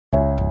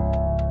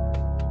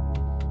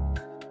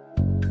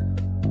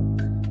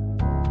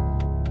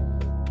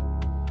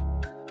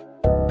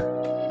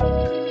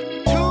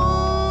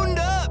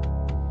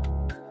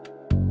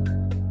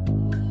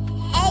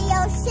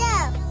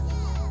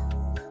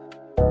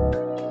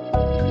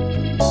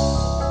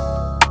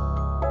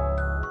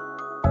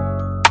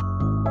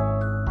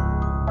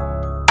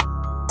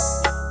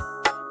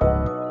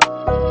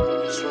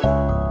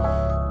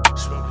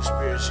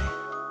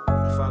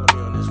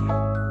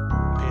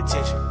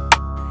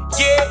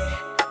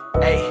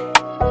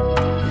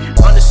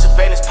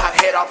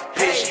off a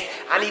pigeon.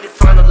 I need to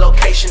find a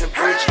location to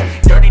bridge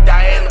it. Dirty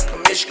Diana,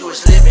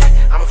 promiscuous living.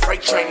 I'm a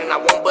freight train and I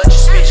won't budge a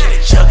smidgen.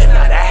 The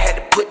juggernaut, I had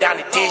to put down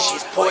the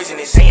dishes.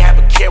 Poisonous, ain't have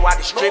a care while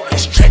distributing.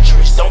 It's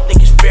treacherous, don't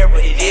think it's fair,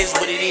 but it is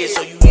what it is.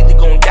 So you either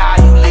gon' die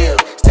or you live.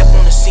 Step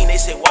on the scene, they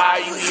say,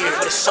 why are you here?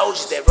 For the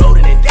soldiers that rode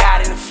in and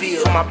died in the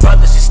field. My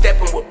brothers is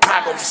stepping with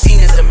pride, gon' be seen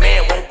as a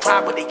man. Won't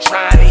cry, but they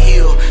trying to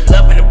heal.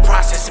 Loving the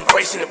process,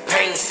 embracing the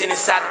pain. Sit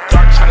inside the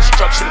dark, trying to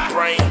structure the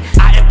brain.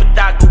 I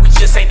empathize, but we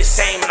just ain't the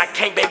same. And I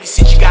can't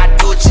babysit, you gotta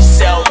do it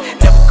yourself.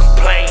 Never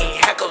complain,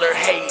 heckle or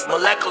hate.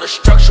 Molecular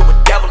structure with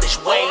devilish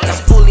ways.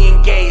 I'm fully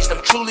engaged,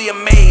 I'm truly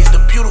amazed.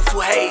 The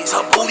beautiful haze,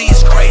 her booty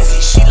is crazy.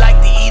 She like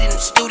to eat in the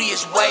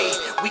studious way.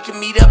 We can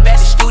meet up at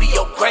the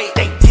studio, great.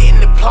 They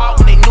didn't applaud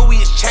when they knew we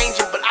was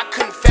changing, but I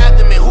couldn't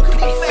fathom it, who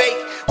could be fake?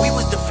 We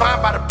was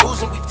defined by the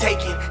bruising we've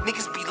taken.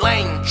 Niggas be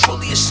lame,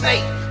 truly a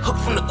snake.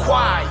 Hooked from the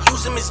quad,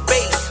 use him as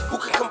bait. Who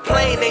can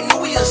complain, they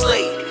knew we was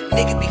late.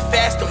 Nigga be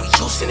fast and we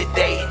juicing the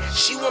day.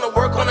 She wanna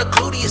work on a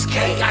gluteus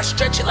cake. I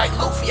stretch it like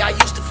Luffy, I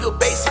used to feel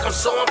basic. I'm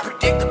so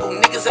unpredictable,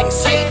 niggas ain't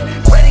safe.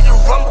 Ready to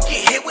rumble,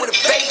 get hit with a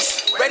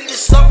bass. Ready to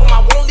slump them,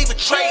 I won't leave a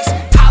trace.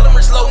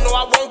 Tolerance low, no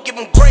I won't give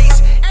them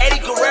grace. Eddy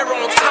Guerrero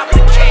on top of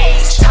the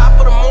cage. Top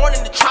of the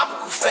morning, the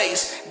tropical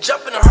face.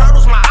 Jumping the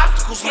hurdles, my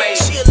obstacles made.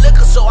 She a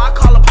liquor, so I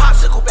call her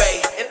popsicle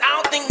babe. And I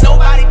don't think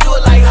nobody do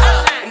it like her.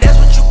 And that's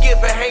what you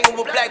get for hanging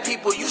with black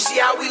people. You see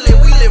how we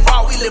live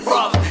raw, we live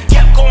rough.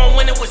 Kept going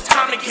when it was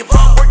time to give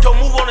up. Work don't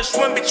move on the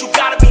swim, bitch, you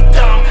gotta be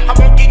dumb. I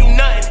won't give you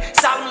nothing.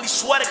 Solemnly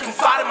swear to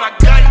confide in my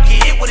gun. You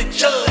get hit with a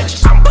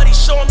judge. I'm buddy,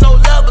 show 'em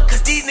no love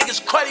because these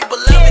niggas cruddy,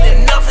 beloved.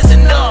 Enough is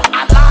enough.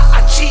 I lie,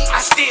 I cheat,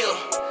 I steal.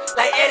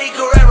 Like Eddy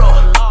Guerrero.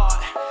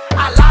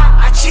 I lie,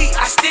 I cheat,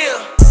 I steal.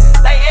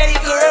 Like Eddy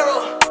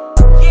Guerrero.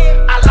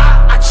 I lie,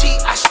 I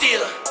cheat, I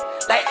steal.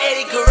 Like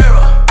Eddy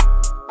Guerrero.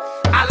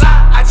 I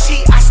lie, I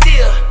cheat, I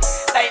steal.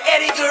 Like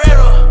Eddy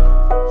Guerrero.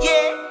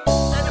 Yeah,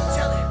 let them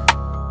tell it.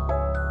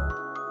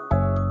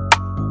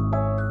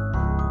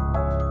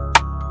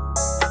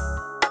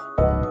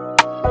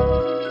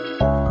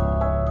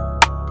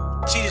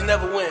 Cheaters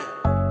never win.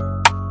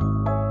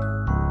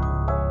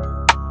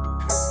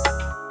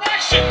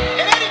 Action!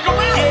 And Eddy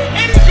Guerrero!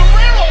 Yeah. Eddie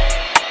Guerrero!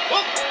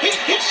 Well,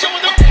 he's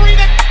showing up.